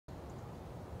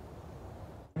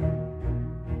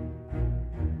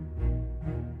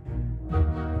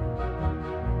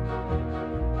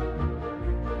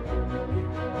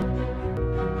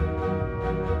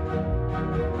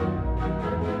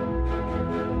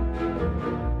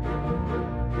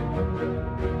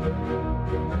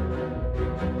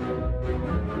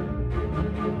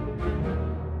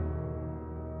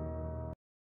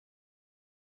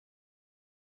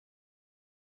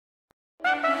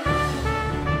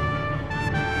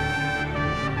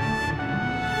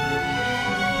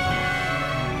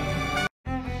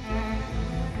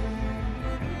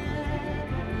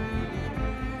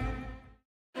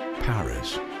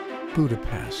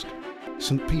Budapest,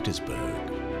 St. Petersburg,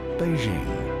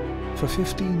 Beijing. For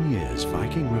 15 years,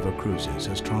 Viking River Cruises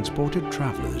has transported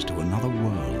travelers to another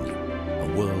world.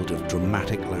 A world of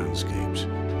dramatic landscapes,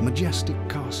 majestic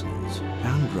castles,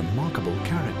 and remarkable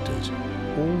characters,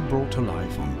 all brought to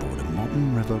life on board a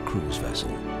modern river cruise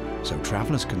vessel. So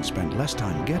travelers can spend less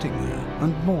time getting there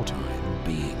and more time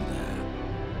being there.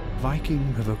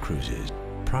 Viking River Cruises,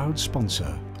 proud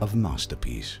sponsor of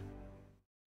Masterpiece.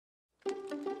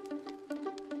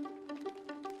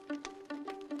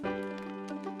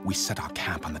 We set our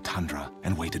camp on the tundra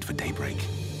and waited for daybreak.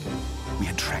 We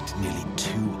had trekked nearly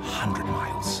 200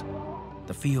 miles.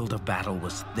 The field of battle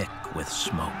was thick with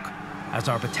smoke as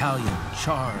our battalion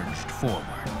charged forward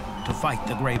to fight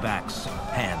the Greybacks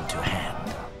hand to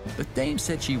hand. The dame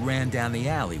said she ran down the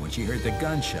alley when she heard the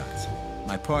gunshots.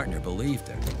 My partner believed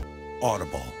her.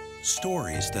 Audible.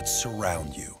 Stories that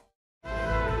surround you.